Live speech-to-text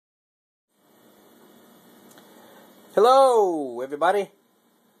Hello, everybody.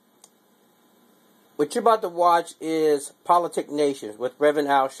 What you're about to watch is Politic Nations with Reverend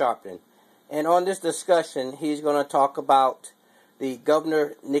Al Sharpton. And on this discussion, he's going to talk about the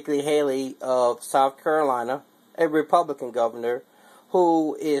Governor Nikki Haley of South Carolina, a Republican governor,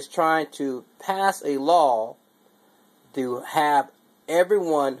 who is trying to pass a law to have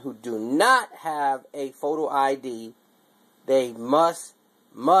everyone who do not have a photo ID, they must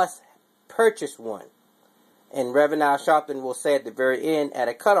purchase one. And Reverend Al Sharpton will say at the very end, at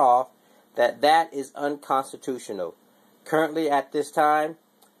a cutoff, that is unconstitutional. Currently, at this time,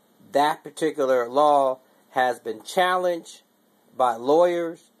 that particular law has been challenged by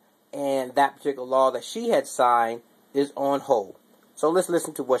lawyers, and that particular law that she had signed is on hold. So let's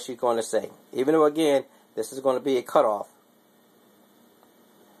listen to what she's going to say. Even though, again, this is going to be a cutoff.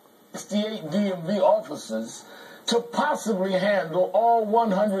 68 DMV officers to possibly handle all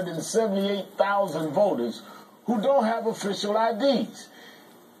 178,000 voters who don't have official IDs.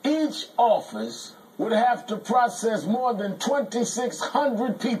 Each office would have to process more than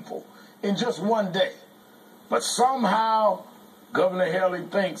 2,600 people in just one day. But somehow, Governor Haley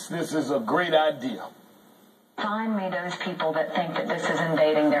thinks this is a great idea. Find me those people that think that this is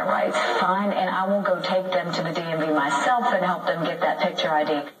invading their rights. Fine, and I will go take them to the DMV myself and help them get that picture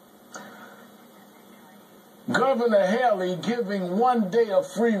ID. Governor Haley giving 1 day of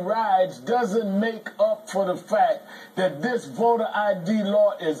free rides doesn't make up for the fact that this voter ID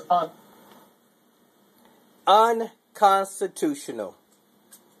law is unconstitutional.